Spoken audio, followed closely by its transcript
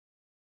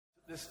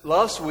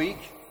Last week,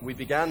 we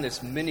began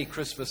this mini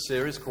Christmas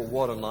series called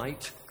What a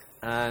Night.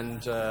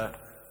 And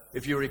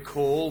if you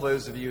recall,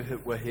 those of you who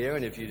were here,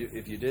 and if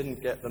you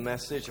didn't get the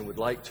message and would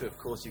like to, of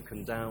course, you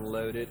can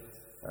download it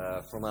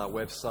from our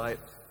website,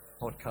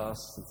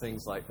 podcasts and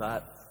things like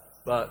that.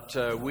 But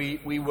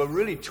we were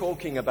really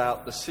talking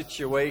about the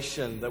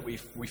situation that we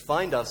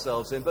find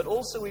ourselves in, but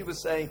also we were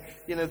saying,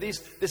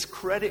 this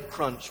credit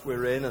crunch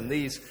we're in and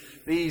these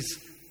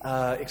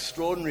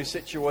extraordinary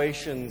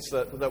situations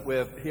that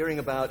we're hearing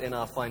about in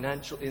our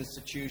financial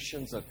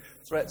institutions and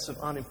threats of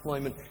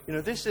unemployment,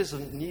 this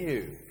isn't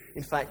new.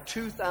 In fact,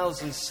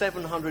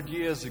 2,700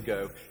 years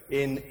ago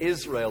in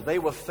Israel, they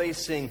were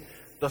facing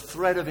the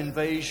threat of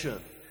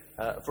invasion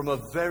from a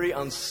very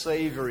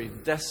unsavory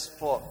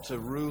despot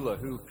ruler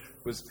who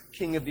was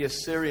king of the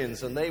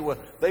Assyrians, and they were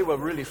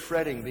really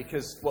fretting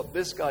because what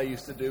this guy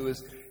used to do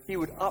is he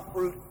would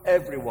uproot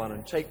everyone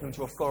and take them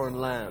to a foreign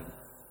land.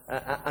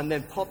 And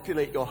then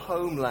populate your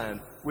homeland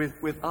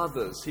with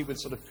others. He would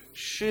sort of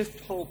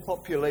shift whole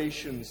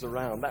populations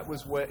around. That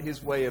was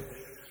his way of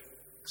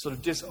sort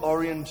of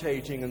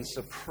disorientating and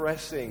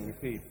suppressing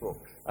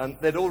people. And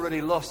they'd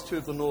already lost two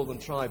of the northern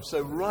tribes.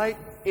 So right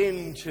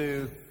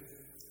into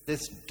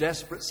this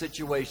desperate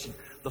situation,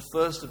 the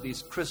first of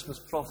these Christmas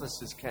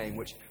prophecies came,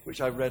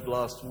 which I read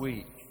last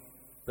week.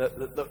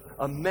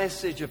 A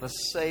message of a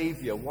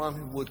Savior, one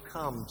who would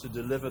come to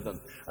deliver them.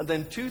 And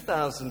then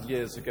 2,000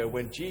 years ago,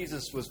 when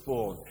Jesus was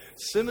born,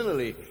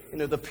 similarly,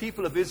 the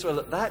people of Israel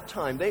at that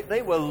time,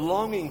 they were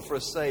longing for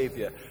a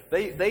Savior.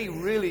 They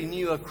really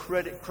knew a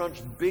credit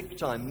crunch big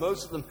time.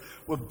 Most of them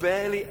were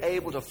barely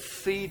able to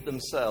feed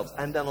themselves.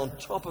 And then on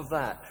top of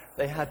that,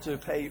 they had to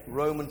pay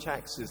Roman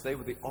taxes. They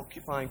were the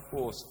occupying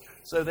force.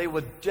 So they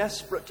were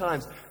desperate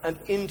times. And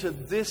into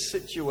this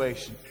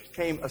situation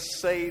came a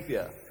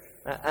Savior.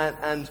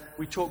 And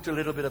we talked a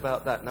little bit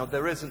about that. Now,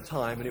 there isn't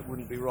time, and it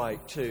wouldn't be right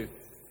to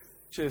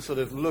sort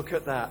of look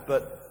at that.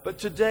 But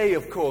today,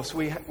 of course,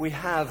 we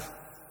have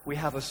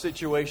a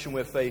situation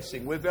we're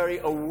facing. We're very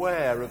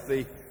aware of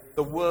the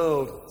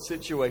world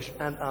situation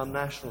and our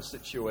national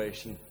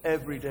situation.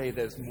 Every day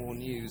there's more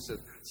news of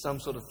some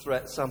sort of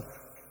threat, some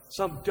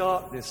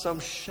darkness, some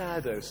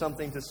shadow,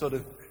 something to sort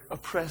of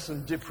oppress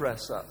and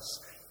depress us.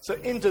 So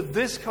into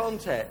this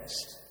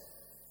context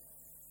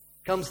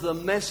comes the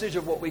message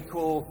of what we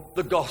call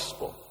the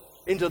gospel.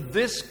 Into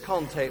this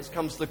context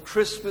comes the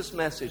Christmas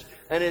message.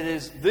 And it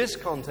is this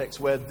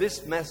context where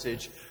this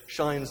message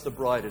shines the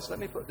brightest. Let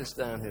me put this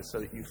down here so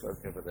that you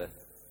folk over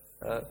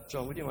there.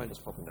 John, would you mind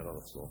just popping that on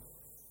the floor?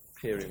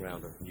 Peering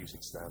around the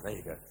music stand. There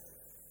you go.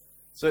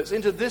 So it's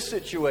into this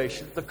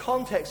situation. The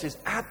context is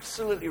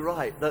absolutely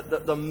right.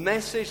 That the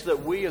message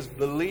that we as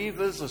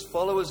believers, as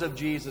followers of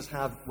Jesus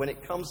have when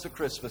it comes to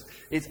Christmas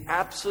is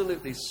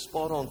absolutely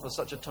spot on for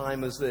such a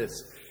time as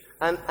this.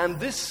 And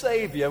this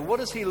Savior,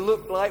 what does he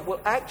look like? Well,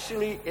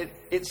 actually,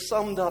 it's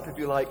summed up, if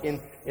you like,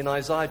 in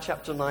Isaiah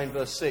chapter 9,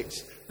 verse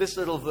 6. This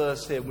little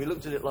verse here, we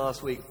looked at it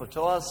last week. For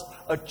to us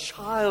a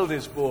child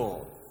is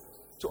born,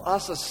 to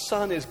us a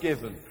son is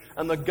given,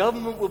 and the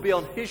government will be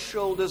on his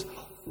shoulders.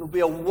 He'll be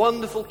a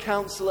wonderful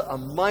counselor, a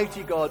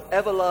mighty God,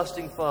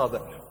 everlasting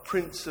Father,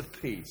 Prince of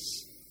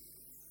Peace.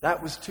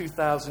 That was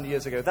 2,000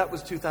 years ago. That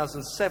was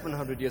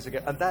 2,700 years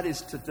ago, and that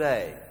is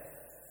today.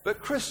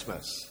 But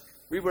Christmas,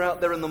 we were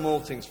out there in the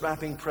Maltings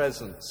wrapping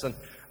presents. And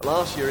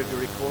last year, if you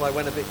recall, I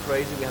went a bit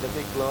crazy. We had a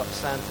big blow-up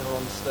Santa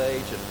on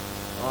stage.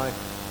 And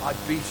I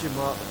beat him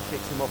up and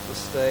kicked him off the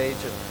stage.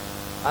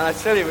 And I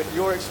tell you,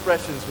 your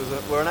expressions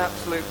were an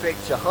absolute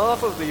picture.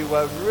 Half of you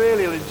were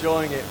really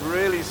enjoying it,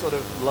 really sort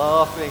of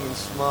laughing and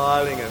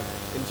smiling and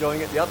enjoying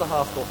it. The other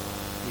half thought,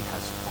 he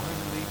has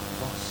finally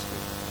lost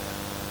it.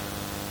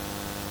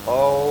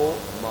 Oh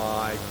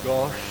my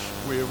gosh,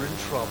 we're in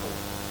trouble.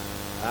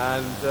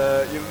 And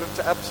you looked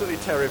absolutely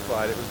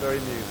terrified. It was very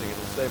amusing.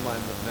 It'll stay in my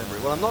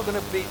memory. Well, I'm not going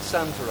to beat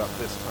Santa up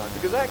this time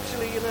because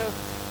actually,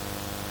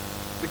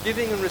 the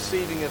giving and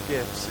receiving of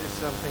gifts is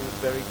something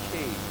that's very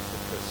key to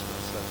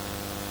Christmas. And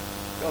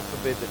God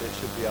forbid that it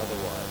should be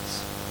otherwise.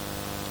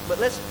 But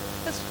let's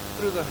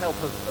through the help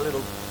of a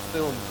little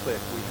film clip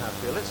we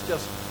have here, let's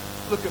just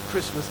look at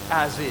Christmas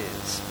as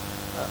is.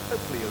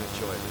 Hopefully you'll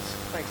enjoy this.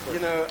 Thanks very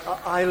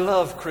much. I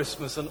love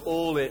Christmas and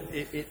all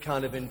it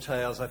kind of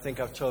entails. I think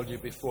I've told you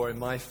before, in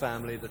my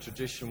family, the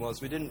tradition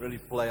was we didn't really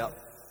play up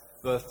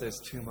birthdays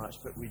too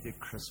much, but we did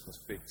Christmas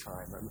big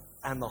time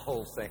and the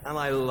whole thing. And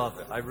I love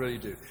it. I really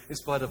do, in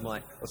spite of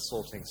my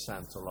assaulting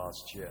Santa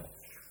last year.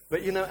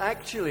 But,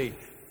 actually,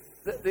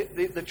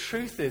 the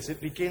truth is it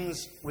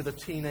begins with a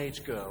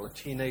teenage girl, a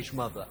teenage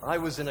mother. I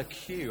was in a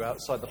queue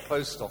outside the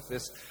post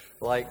office,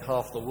 like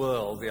half the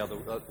world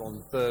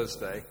on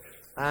Thursday.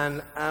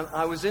 And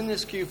I was in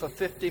this queue for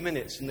 50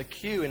 minutes, and the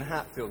queue in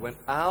Hatfield went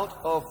out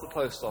of the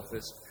post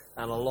office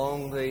and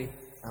along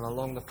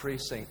the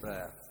precinct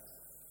there.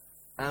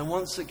 And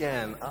once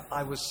again,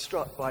 I was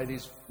struck by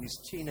these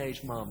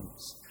teenage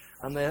mums.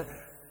 And they're,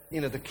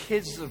 the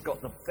kids have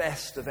got the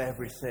best of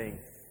everything.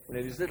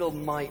 these little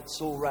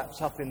mites all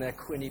wrapped up in their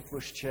Quinny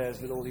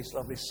pushchairs with all these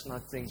lovely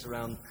snug things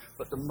around.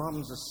 But the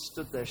mums are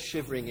stood there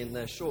shivering in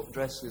their short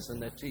dresses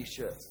and their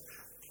T-shirts.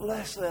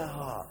 Bless their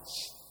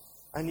hearts.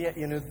 And yet,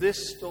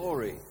 this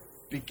story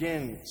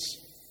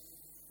begins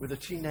with a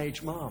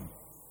teenage mom.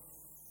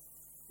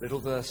 Little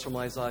verse from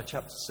Isaiah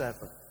chapter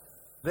 7.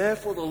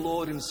 Therefore the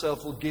Lord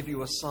himself will give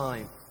you a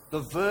sign. The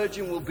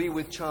virgin will be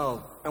with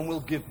child and will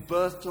give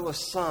birth to a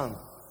son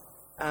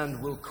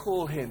and will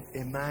call him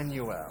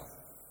Emmanuel.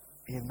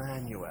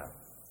 Emmanuel.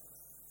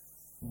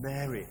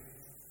 Mary,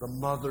 the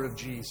mother of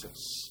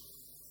Jesus.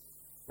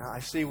 Now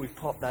I see we've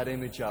popped that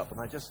image up and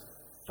I just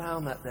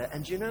found that there.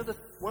 And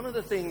one of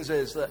the things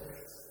is that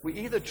we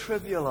either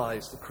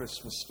trivialize the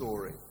Christmas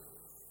story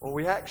or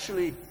we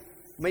actually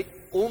make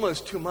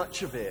almost too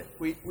much of it.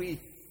 We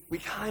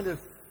kind of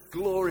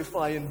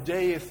glorify and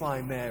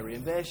deify Mary.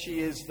 And there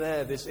she is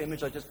there, this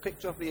image I just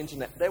picked off the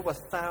internet. There were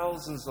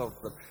thousands of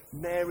them.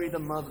 Mary, the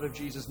mother of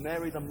Jesus.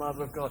 Mary, the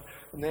mother of God.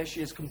 And there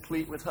she is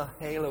complete with her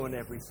halo and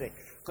everything.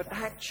 But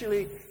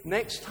actually,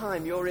 next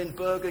time you're in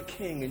Burger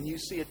King and you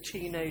see a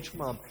teenage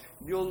mum,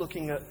 you're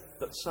looking at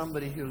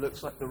somebody who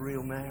looks like the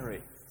real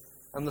Mary.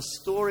 And the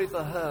story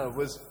for her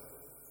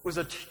was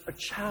a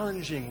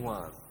challenging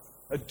one.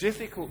 A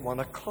difficult one,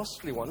 a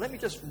costly one. Let me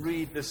just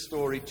read this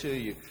story to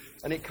you.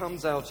 And it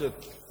comes out of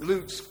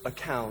Luke's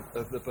account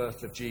of the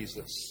birth of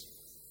Jesus.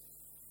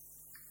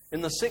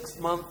 In the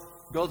 6th month,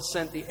 God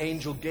sent the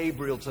angel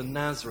Gabriel to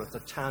Nazareth, a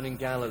town in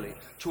Galilee,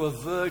 to a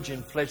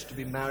virgin pledged to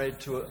be married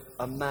to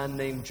a man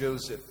named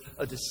Joseph,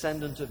 a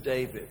descendant of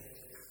David.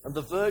 And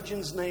the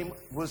virgin's name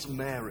was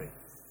Mary.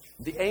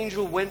 The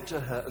angel went to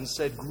her and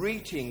said,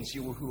 "Greetings,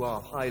 you who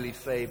are highly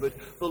favored.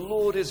 The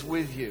Lord is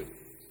with you."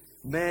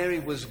 Mary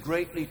was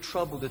greatly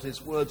troubled at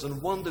his words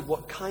and wondered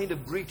what kind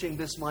of greeting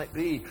this might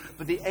be.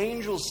 But the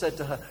angel said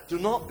to her, "Do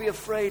not be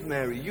afraid,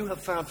 Mary. You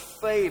have found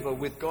favor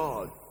with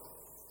God.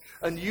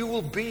 And you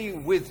will be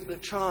with the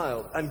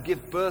child and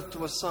give birth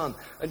to a son.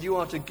 And you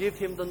are to give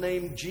him the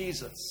name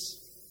Jesus.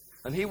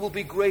 And he will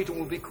be great and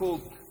will be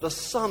called the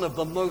Son of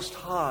the Most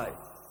High.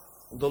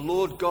 And the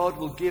Lord God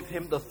will give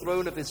him the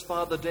throne of his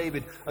father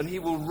David. And he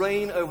will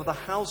reign over the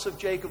house of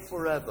Jacob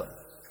forever.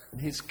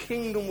 And his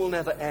kingdom will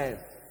never end."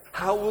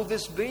 "How will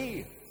this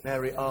be?"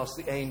 Mary asked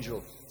the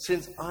angel,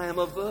 "since I am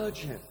a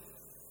virgin?"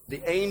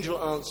 The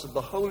angel answered, "The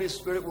Holy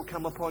Spirit will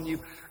come upon you,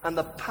 and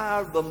the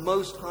power of the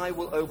Most High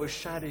will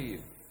overshadow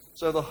you.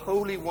 So the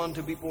Holy One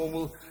to be born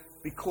will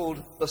be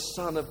called the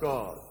Son of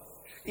God.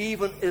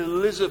 Even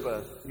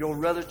Elizabeth, your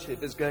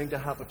relative, is going to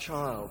have a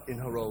child in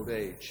her old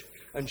age.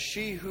 And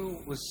she who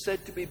was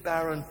said to be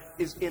barren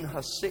is in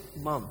her 6th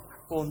month,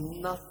 for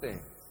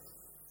nothing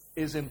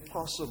is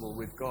impossible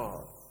with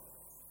God."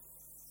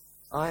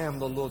 "I am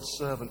the Lord's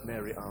servant,"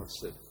 Mary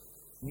answered.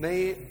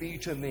 "May it be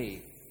to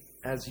me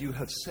as you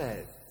have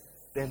said."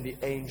 Then the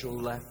angel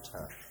left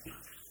her.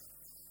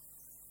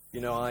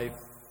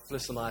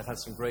 Fliss and I have had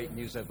some great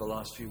news over the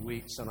last few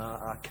weeks, and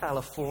our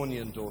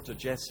Californian daughter,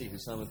 Jessie, who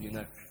some of you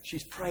know,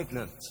 she's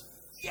pregnant.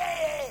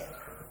 Yeah!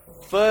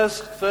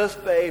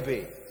 First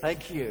baby.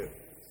 Thank you.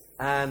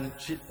 And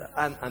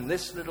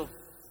this little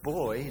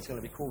boy, he's going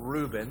to be called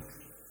Reuben,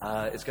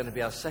 is going to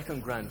be our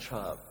 2nd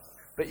grandchild.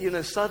 But,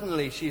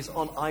 suddenly she's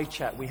on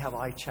iChat. We have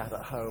iChat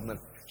at home. And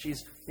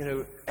she's,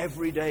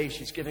 every day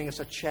she's giving us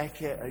a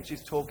check-in. And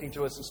she's talking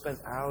to us and spends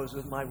hours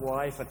with my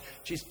wife. And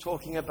she's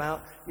talking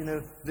about,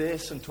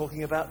 this and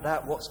talking about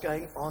that, what's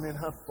going on in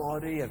her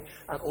body. And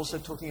also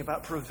talking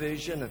about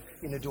provision.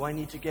 And, do I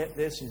need to get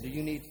this? And do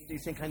you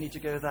think I need to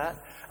go that?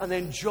 And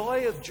then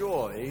joy of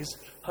joys,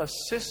 her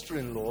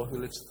sister-in-law, who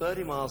lives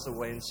 30 miles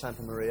away in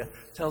Santa Maria,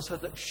 tells her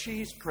that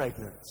she's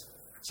pregnant.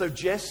 So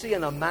Jessie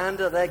and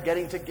Amanda, they're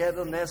getting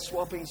together and they're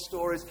swapping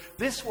stories.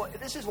 This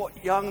is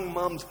what young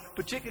mums,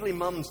 particularly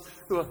mums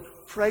who are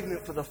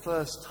pregnant for the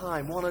first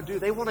time, want to do.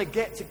 They want to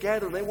get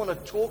together and they want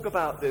to talk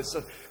about this.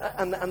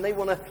 And they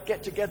want to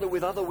get together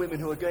with other women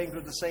who are going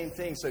through the same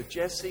thing. So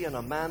Jessie and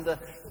Amanda,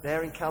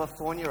 they're in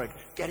California, are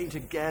getting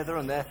together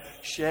and they're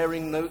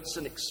sharing notes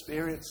and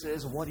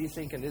experiences. And what do you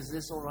think? And is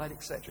this all right?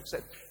 Etc.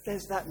 Etc.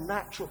 There's that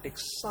natural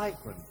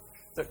excitement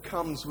that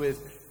comes with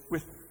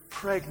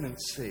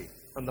pregnancy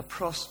and the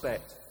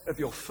prospect of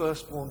your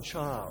firstborn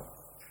child.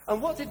 And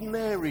what did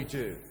Mary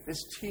do,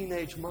 this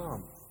teenage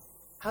mom,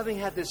 having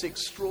had this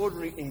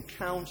extraordinary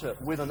encounter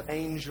with an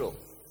angel?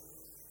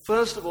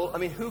 First of all,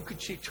 who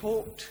could she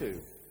talk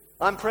to?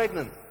 "I'm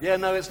pregnant." "Yeah,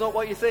 no, it's not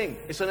what you think.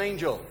 It's an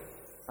angel."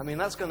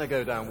 That's going to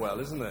go down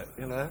well, isn't it?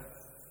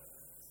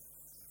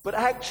 But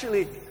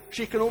actually,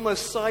 she can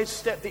almost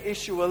sidestep the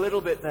issue a little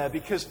bit there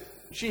because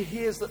she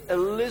hears that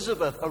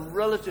Elizabeth, a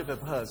relative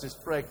of hers, is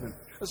pregnant.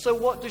 And so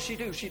what does she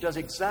do? She does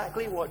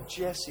exactly what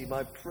Jessie,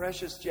 my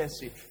precious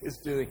Jessie, is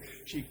doing.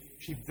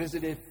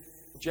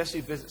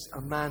 Jessie visits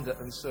Amanda,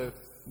 and so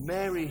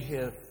Mary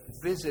here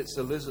visits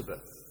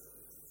Elizabeth.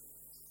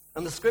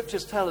 And the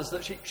scriptures tell us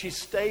that she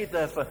stayed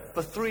there for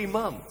 3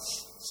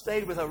 months,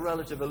 stayed with her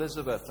relative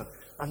Elizabeth,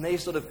 and they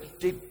sort of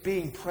did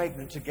being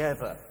pregnant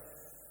together.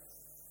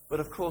 But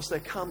of course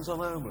there comes a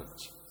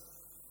moment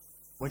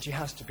when she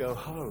has to go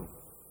home.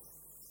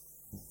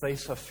 and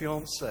face her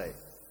fiancé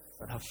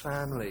and her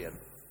family.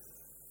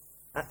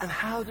 And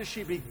how does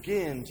she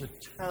begin to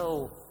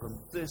tell them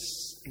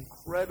this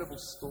incredible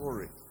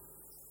story?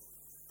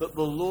 That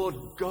the Lord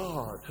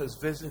God has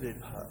visited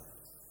her.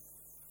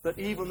 That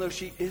even though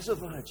she is a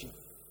virgin,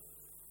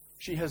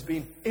 she has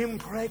been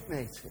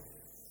impregnated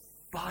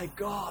by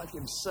God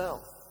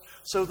himself.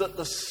 So that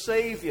the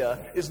Savior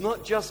is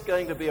not just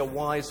going to be a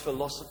wise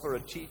philosopher, a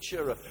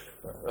teacher,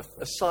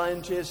 a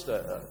scientist,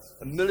 a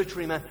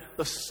military man.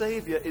 The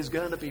Savior is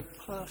going to be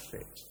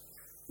perfect.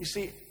 You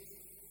see,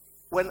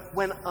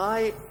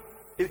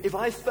 if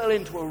I fell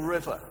into a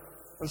river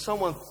and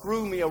someone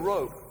threw me a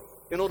rope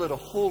in order to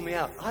haul me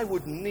out, I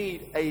would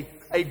need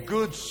a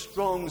good,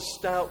 strong,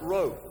 stout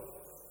rope.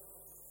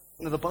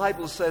 You know, the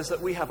Bible says that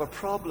we have a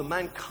problem.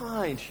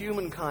 Mankind,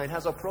 humankind,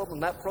 has a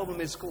problem. That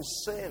problem is called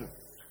sin.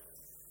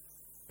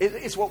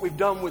 It's what we've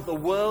done with the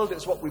world.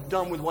 It's what we've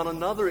done with one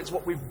another. It's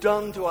what we've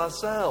done to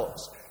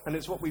ourselves. And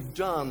it's what we've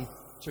done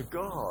to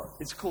God.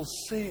 It's called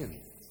sin.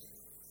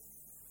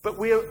 But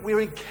we're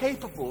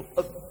incapable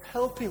of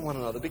helping one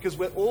another because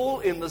we're all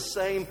in the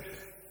same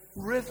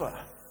river.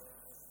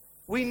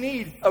 We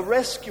need a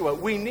rescuer.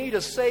 We need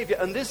a Savior.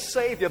 And this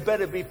Savior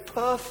better be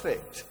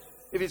perfect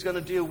if he's going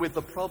to deal with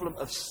the problem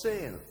of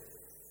sin.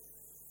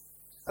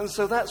 And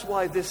so that's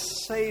why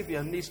this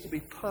Savior needs to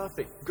be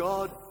perfect.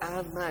 God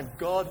and man.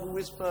 God, who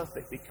is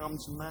perfect,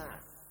 becomes man.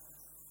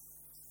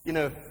 You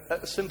know,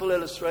 a simple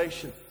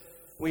illustration.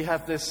 We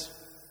have this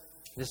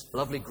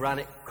lovely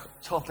granite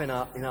top in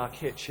our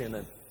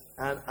kitchen,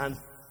 and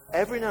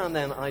every now and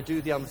then I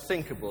do the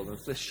unthinkable, and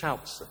Fliss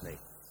shouts at me.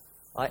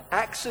 I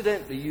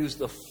accidentally use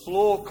the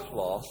floor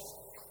cloth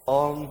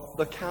on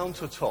the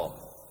countertop.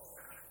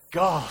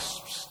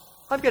 Gasps.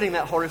 I'm getting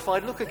that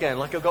horrified look again,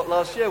 like I got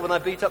last year when I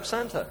beat up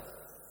Santa.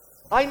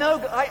 I know.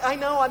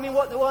 I mean,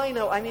 what do I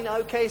know? I mean,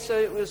 okay, so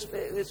it was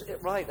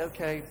right,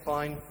 okay,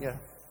 fine, yeah.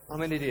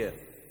 I'm an idiot.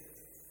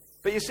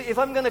 But you see, if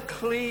I'm going to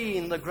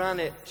clean the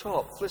granite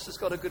top, Fliss has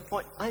got a good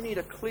point. I need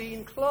a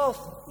clean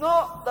cloth.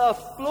 Not the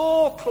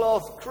floor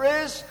cloth,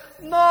 Chris.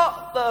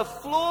 Not the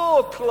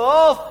floor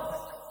cloth.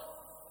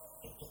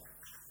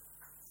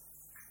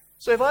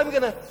 So if I'm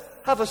going to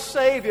have a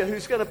Savior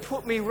who's going to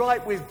put me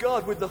right with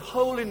God, with the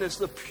holiness,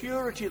 the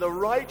purity, the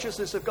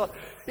righteousness of God,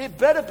 it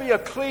better be a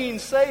clean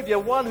Savior,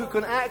 one who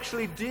can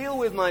actually deal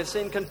with my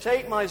sin, can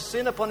take my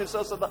sin upon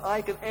himself so that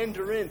I can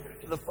enter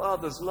into the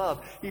Father's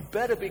love. He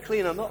better be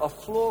clean and not a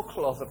floor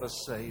cloth of a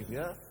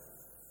Savior.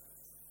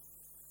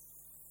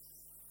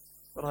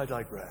 But I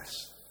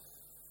digress.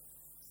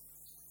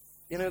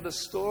 You know, the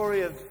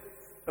story of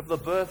the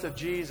birth of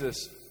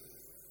Jesus,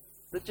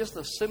 that just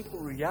the simple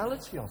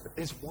reality of it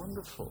is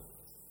wonderful.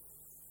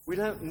 We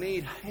don't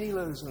need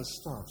halos and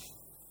stuff.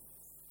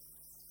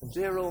 And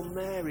dear old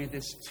Mary,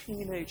 this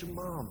teenage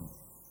mum,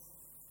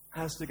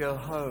 has to go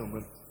home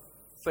and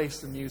face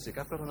the music.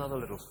 I've got another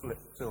little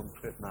film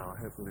clip now. I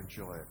hope you'll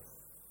enjoy it.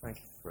 Thank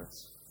you,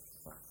 Chris.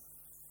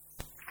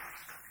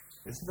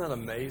 Isn't that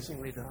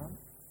amazingly done?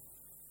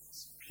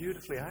 It's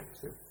beautifully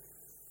acted.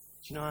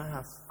 Do you know, I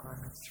have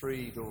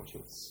 3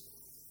 daughters.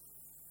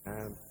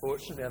 And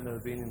fortunately, I've never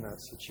been in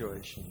that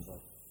situation, but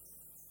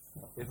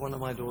if one of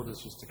my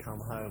daughters was to come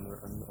home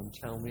and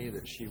tell me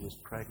that she was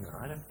pregnant,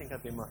 I don't think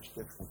I'd be much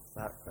different to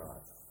that guy.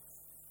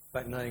 In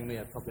fact, knowing me,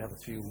 I'd probably have a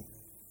few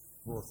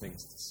more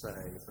things to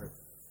say.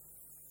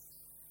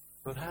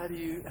 But how do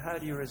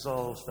you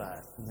resolve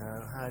that? You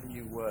know, how do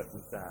you work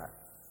with that?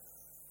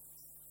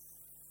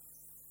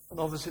 And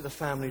obviously the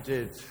family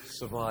did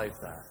survive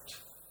that.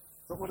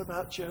 But what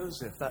about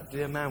Joseph, that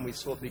dear man we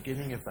saw at the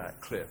beginning of that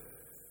clip?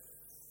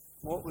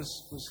 What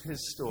was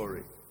his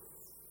story?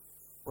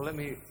 Well,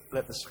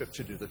 let the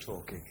scripture do the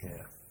talking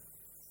here.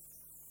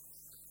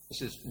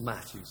 This is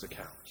Matthew's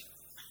account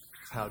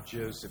of how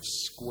Joseph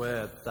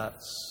squared that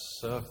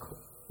circle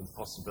of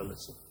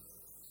impossibility.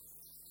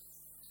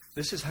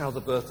 This is how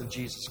the birth of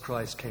Jesus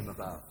Christ came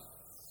about.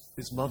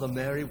 His mother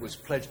Mary was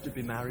pledged to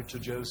be married to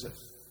Joseph.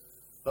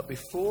 But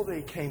before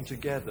they came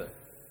together,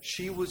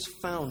 she was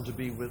found to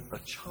be with a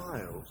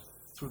child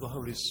through the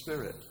Holy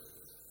Spirit.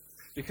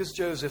 Because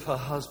Joseph, her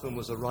husband,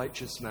 was a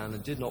righteous man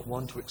and did not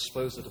want to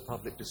expose her to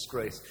public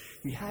disgrace,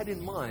 he had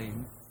in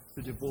mind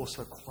to divorce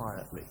her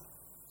quietly.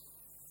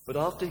 But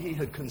after he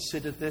had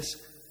considered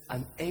this,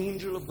 an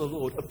angel of the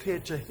Lord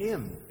appeared to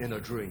him in a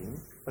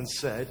dream and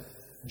said,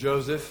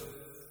 "Joseph,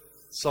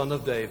 son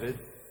of David,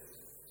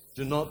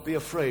 do not be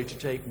afraid to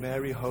take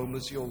Mary home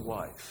as your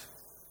wife,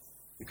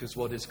 because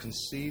what is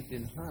conceived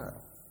in her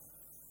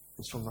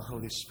is from the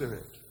Holy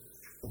Spirit.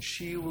 And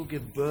she will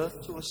give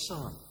birth to a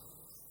son.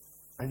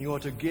 And you are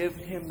to give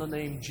him the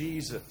name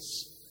Jesus,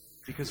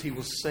 because he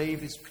will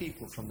save his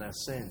people from their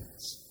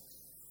sins."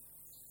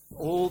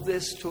 All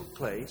this took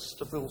place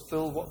to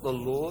fulfill what the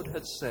Lord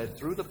had said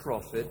through the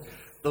prophet,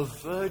 "The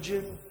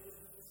virgin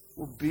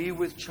will be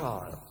with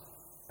child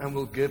and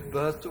will give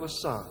birth to a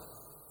son,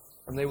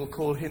 and they will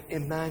call him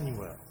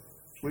Emmanuel,"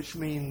 which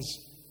means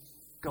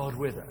God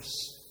with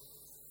us.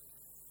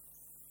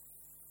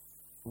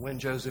 When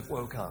Joseph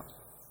woke up,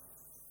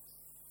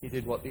 he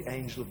did what the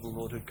angel of the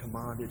Lord had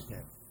commanded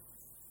him.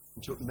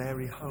 and took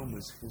Mary home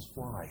as his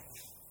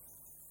wife.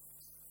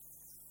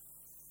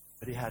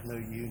 But he had no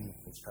union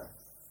with her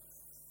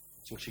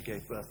until she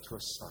gave birth to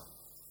a son.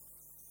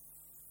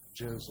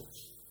 Joseph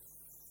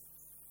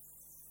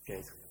gave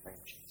him the name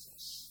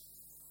Jesus.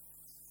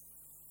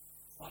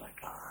 What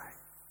a guy.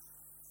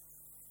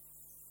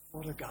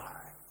 What a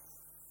guy.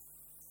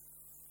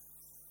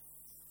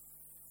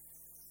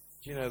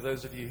 Do you know,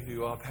 those of you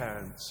who are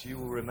parents, you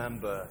will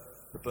remember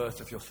the birth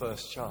of your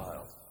first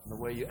child and the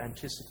way you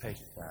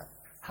anticipated that.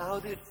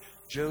 How did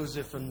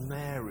Joseph and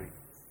Mary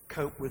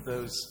cope with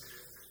those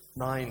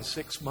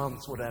 6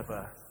 months,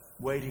 whatever,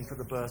 waiting for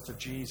the birth of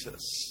Jesus?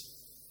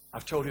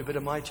 I've told you a bit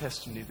of my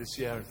testimony this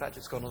year. In fact,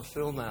 it's gone on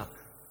film now.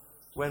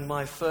 When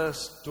my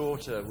first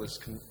daughter was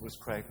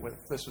pregnant, when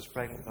I first was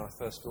pregnant with my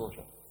first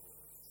daughter,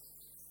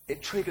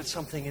 it triggered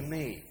something in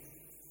me.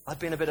 I'd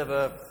been a bit of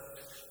a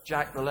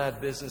Jack the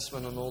Lad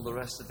businessman and all the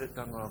rest of it,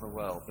 done rather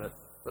well.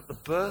 But the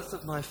birth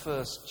of my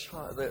first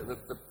child,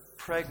 the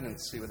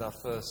pregnancy with our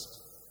first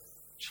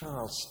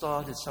child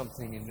started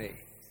something in me.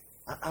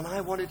 And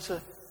I wanted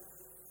to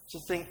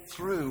think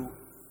through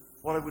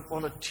what I would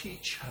want to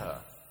teach her,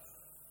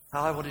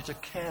 how I wanted to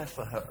care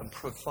for her and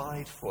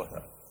provide for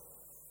her.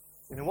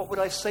 You know, what would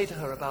I say to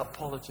her about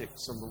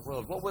politics and the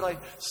world? What would I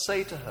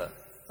say to her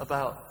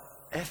about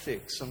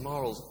ethics and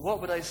morals?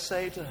 What would I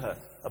say to her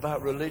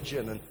about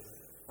religion? And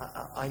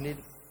I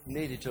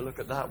needed to look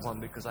at that one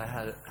because I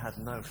had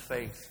no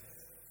faith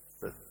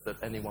that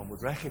anyone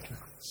would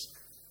recognize.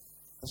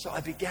 And so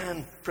I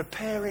began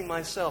preparing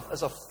myself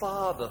as a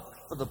father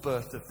for the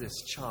birth of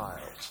this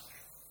child.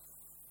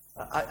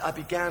 I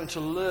began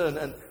to learn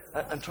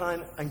and try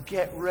and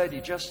get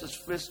ready, just as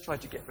Fliss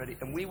tried to get ready.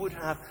 And we would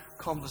have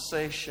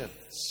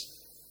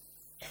conversations.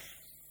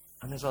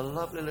 And there's a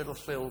lovely little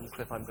film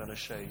clip I'm going to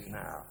show you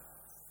now.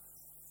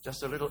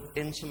 Just a little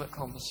intimate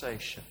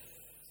conversation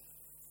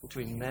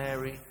between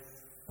Mary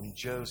and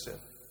Joseph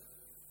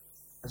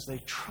as they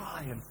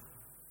try and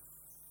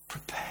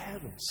prepare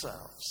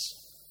themselves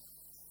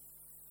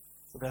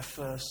for their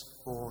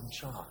firstborn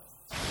child.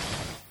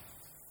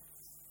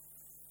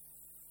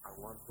 I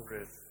wonder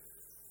if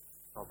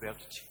I'll be able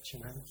to teach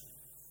him anything.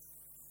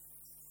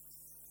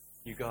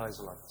 You guys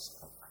will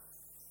understand that.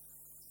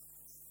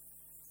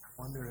 I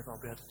wonder if I'll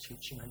be able to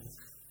teach him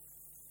anything.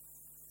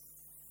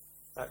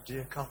 That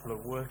dear couple are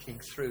working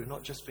through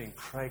not just being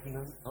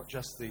pregnant, not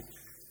just the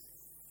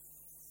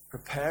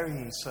preparing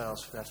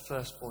themselves for their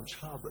firstborn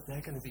child, but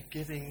they're going to be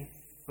giving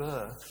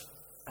birth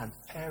and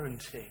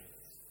parenting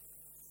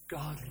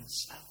God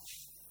himself.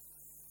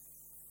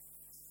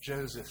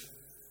 Joseph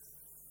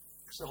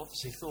has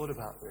obviously thought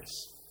about this.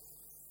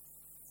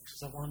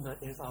 Because I wonder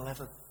if I'll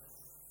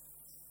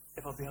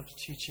be able to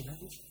teach him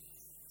anything.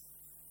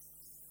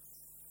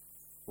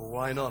 Well,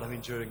 why not? I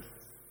mean, during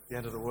the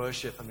end of the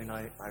worship,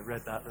 I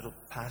read that little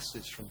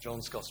passage from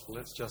John's Gospel.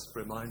 Let's just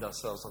remind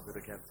ourselves of it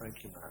again.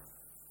 Thank you, Matt.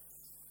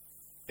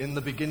 In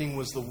the beginning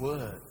was the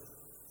Word,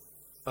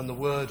 and the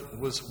Word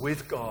was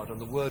with God, and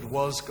the Word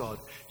was God.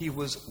 He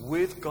was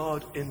with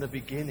God in the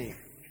beginning.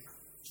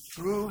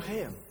 Through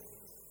him,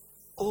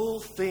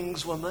 all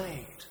things were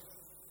made.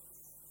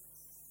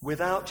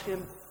 Without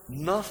him,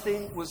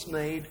 nothing was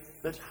made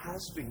that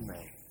has been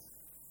made.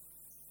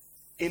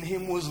 In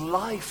him was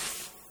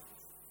life,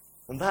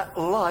 and that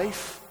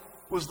life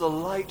was the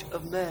light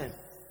of men.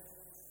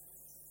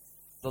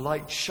 The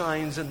light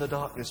shines in the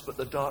darkness, but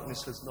the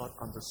darkness has not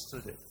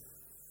understood it.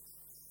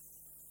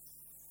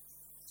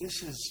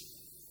 This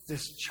is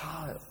this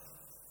child.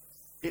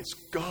 It's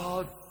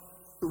God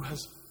who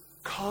has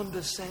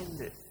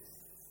condescended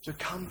to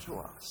come to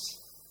us,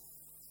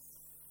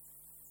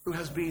 who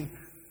has been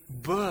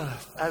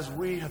birthed as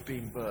we have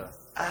been birthed,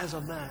 as a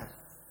man,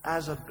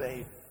 as a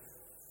baby.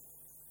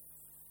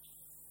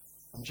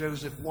 And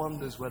Joseph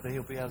wonders whether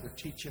he'll be able to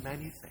teach him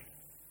anything.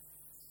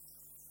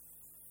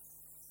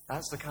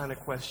 That's the kind of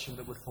question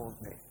that would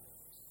haunt me.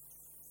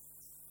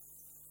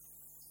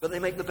 But they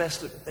make the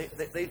best of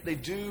it. They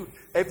do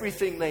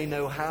everything they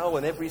know how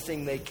and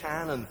everything they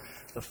can, and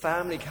the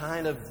family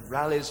kind of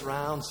rallies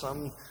round.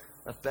 Some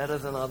are better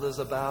than others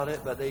about it,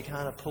 but they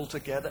kind of pull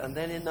together. And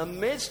then in the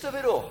midst of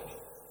it all,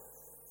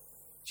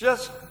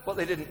 just what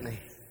they didn't need.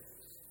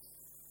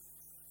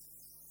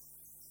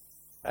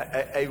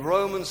 A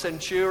Roman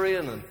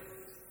centurion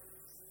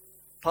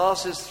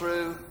passes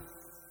through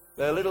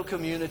their little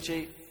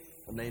community,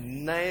 and they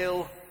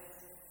nail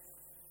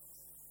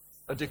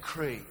a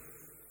decree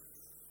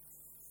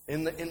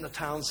in the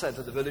town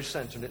center, the village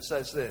center, and it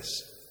says this: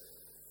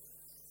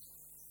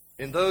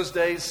 in those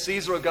days,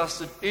 Caesar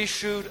Augustus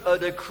issued a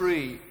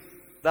decree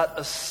that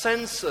a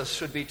census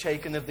should be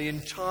taken of the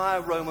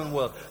entire Roman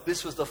world.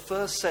 This was the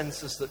first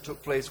census that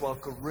took place while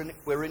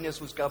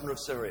Quirinius was governor of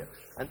Syria,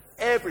 and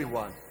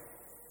everyone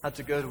had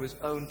to go to his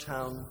own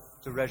town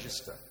to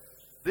register.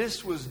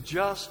 This was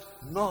just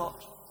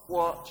not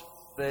what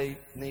they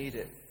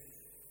needed.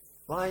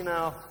 By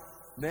now,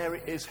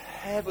 Mary is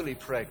heavily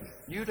pregnant.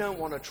 You don't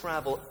want to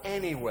travel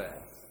anywhere.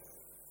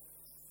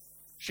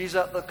 She's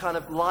at the kind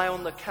of lie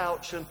on the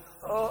couch and,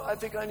 I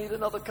think I need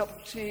another cup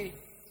of tea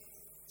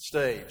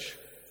stage.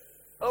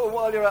 Oh,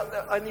 while you're out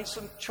there, I need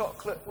some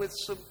chocolate with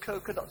some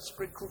coconut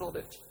sprinkled on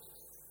it.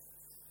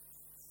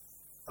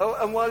 Oh,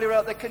 and while you're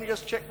out there, can you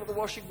just check that the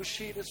washing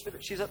machine is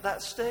finished? She's at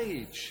that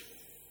stage.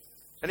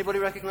 Anybody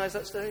recognize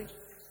that stage?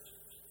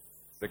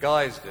 The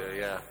guys do,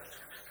 yeah.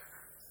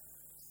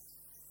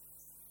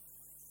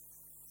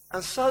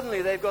 And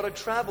suddenly they've got to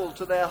travel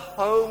to their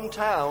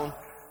hometown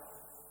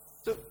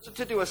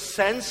to do a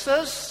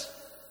census.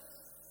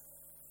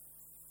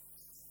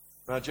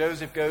 Now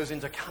Joseph goes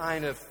into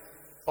kind of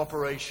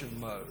operation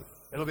mode.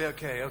 It'll be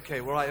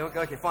okay, we're right,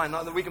 okay, fine,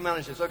 we can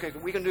manage this, okay,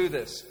 we can do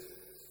this.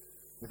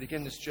 We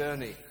begin this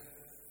journey.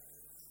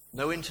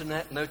 No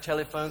internet, no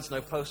telephones,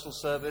 no postal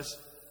service.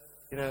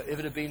 You know, if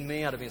it had been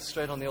me, I'd have been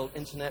straight on the old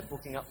internet,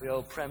 booking up the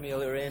old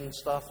Premier Inn and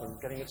stuff and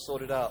getting it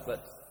sorted out. But,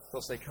 of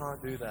course, they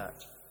can't do that.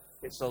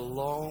 It's a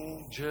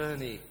long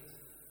journey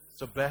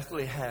to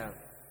Bethlehem,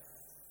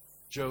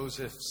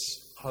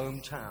 Joseph's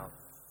hometown.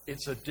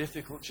 It's a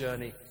difficult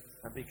journey,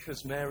 and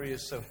because Mary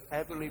is so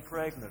heavily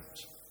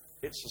pregnant,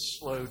 it's a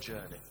slow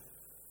journey.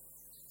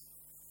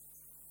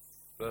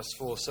 Verse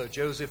 4, so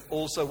Joseph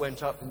also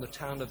went up from the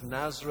town of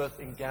Nazareth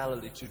in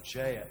Galilee to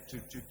Judea,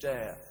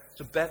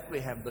 to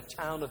Bethlehem, the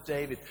town of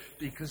David,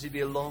 because he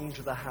belonged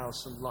to the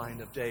house and line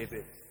of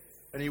David.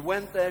 And he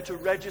went there to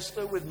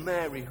register with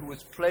Mary, who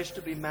was pledged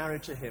to be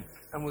married to him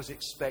and was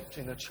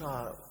expecting a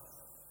child.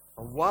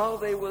 And while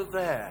they were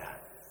there,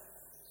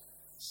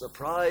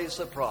 surprise,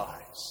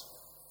 surprise,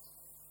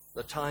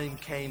 the time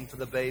came for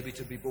the baby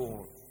to be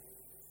born.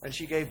 And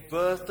she gave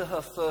birth to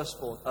her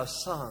firstborn, a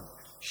son.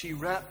 She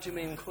wrapped him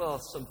in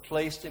cloths and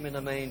placed him in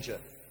a manger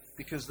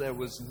because there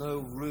was no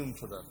room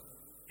for them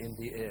in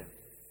the inn.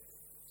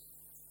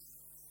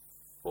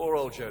 Poor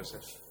old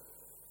Joseph.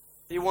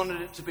 He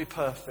wanted it to be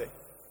perfect.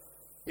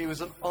 He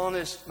was an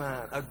honest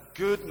man, a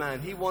good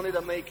man. He wanted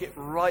to make it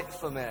right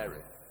for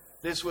Mary.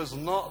 This was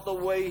not the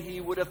way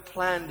he would have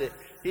planned it.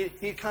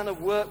 He kind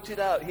of worked it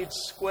out. He'd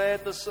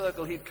squared the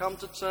circle. He'd come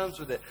to terms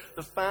with it.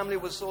 The family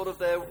was sort of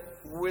there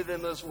with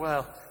him as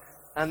well.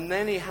 And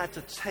then he had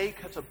to take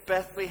her to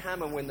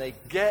Bethlehem, and when they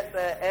get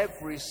there,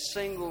 every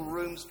single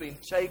room's been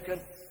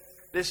taken.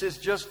 This is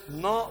just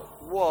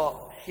not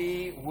what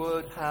he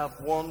would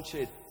have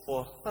wanted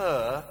for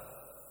her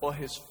or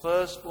his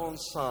firstborn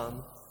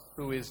son,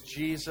 who is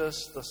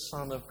Jesus, the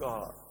Son of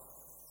God.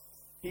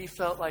 He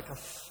felt like a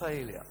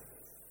failure.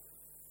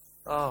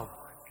 Oh,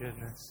 my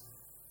goodness.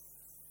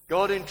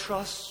 God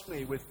entrusts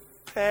me with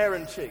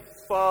parenting,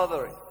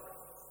 fathering,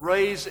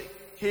 raising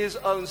his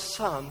own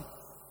son.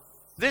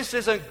 This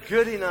isn't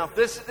good enough.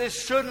 This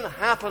shouldn't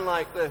happen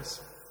like this.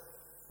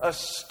 A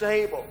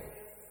stable.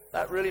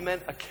 That really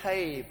meant a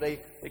cave. They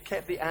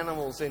kept the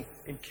animals in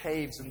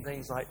caves and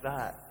things like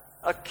that.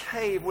 A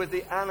cave with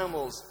the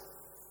animals.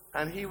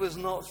 And he was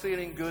not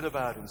feeling good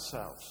about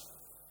himself.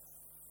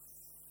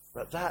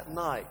 But that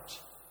night,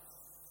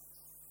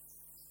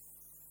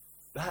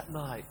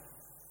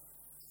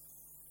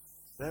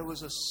 there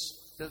was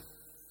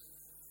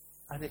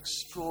an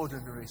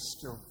extraordinary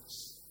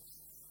stillness.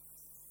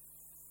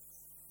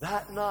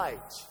 That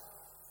night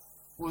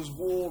was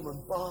warm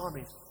and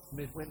balmy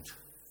midwinter.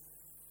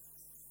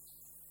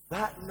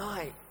 That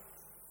night,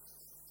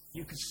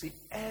 you could see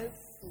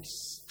every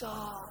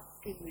star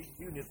in the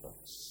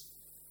universe.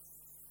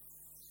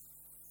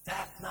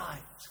 That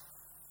night,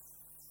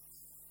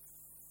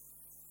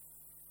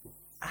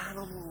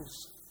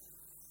 animals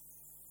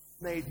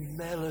made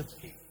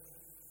melody.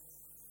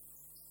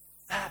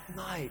 That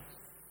night,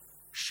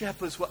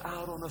 shepherds were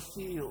out on a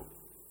field.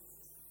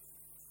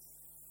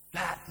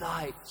 That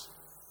night,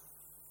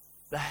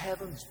 the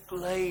heavens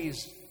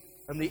blazed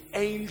and the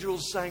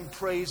angels sang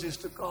praises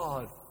to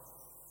God.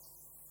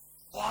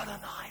 What a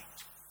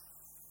night!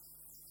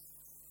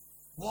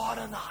 What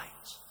a night!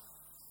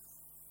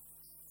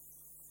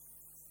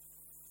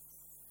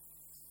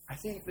 I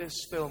think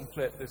this film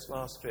clip, this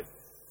last bit,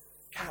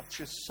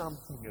 captures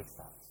something of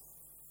that.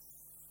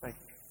 Thank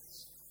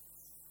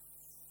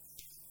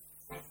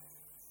you.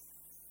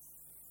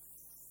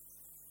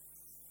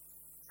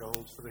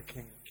 Gold for the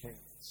King of Kings.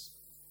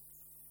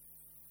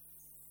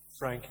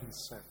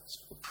 Frankincense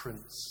for the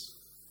Prince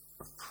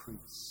of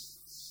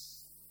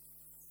Priests.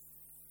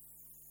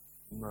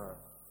 Myrrh.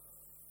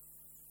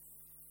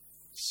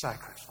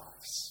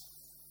 Sacrifice.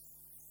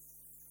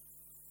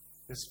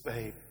 This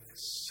baby,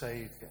 this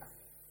Savior.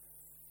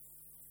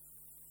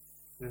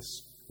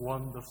 This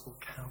wonderful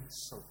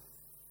Counselor.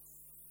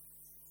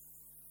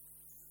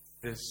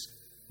 This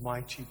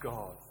mighty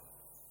God.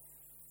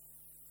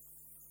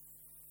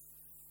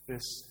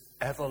 This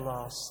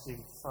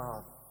everlasting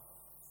Father.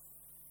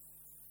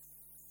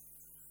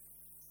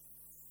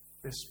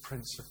 This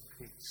Prince of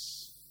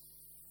Peace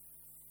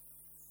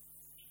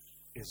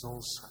is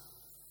also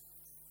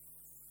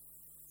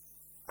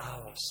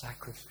our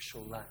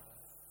sacrificial lamb.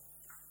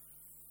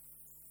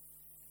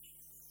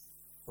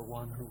 The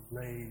one who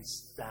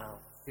lays down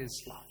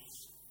his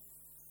life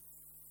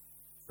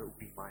that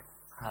we might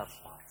have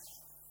life.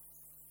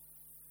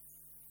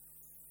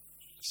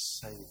 The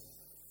Savior.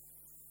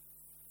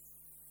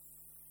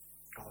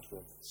 God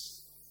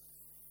wills.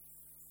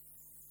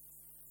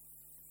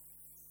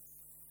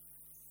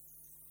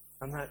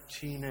 and that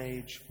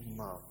teenage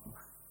mum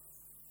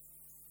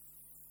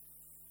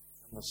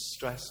and the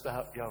stressed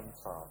out young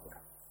father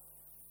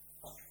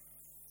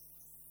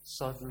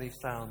suddenly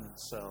found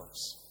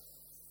themselves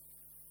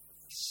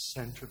at the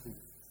center of the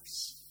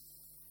universe.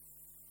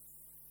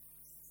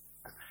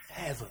 And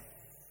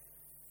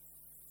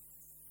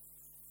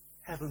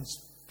heaven's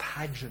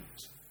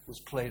pageant was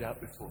played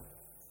out before them.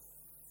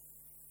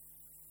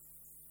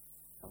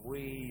 And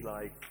we,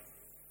 like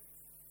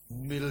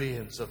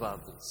millions of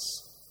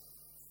others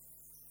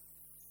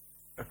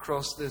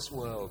across this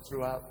world,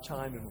 throughout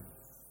time and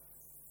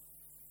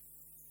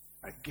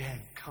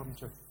again, come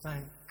to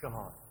thank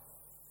God,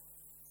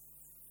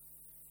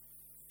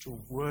 to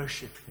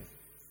worship Him,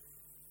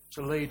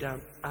 to lay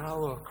down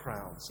our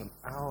crowns and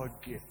our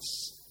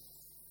gifts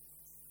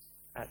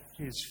at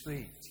His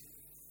feet,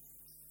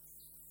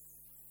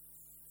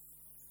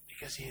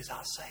 because He is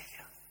our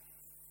Savior,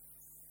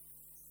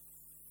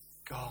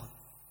 God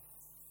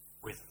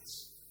with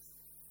us.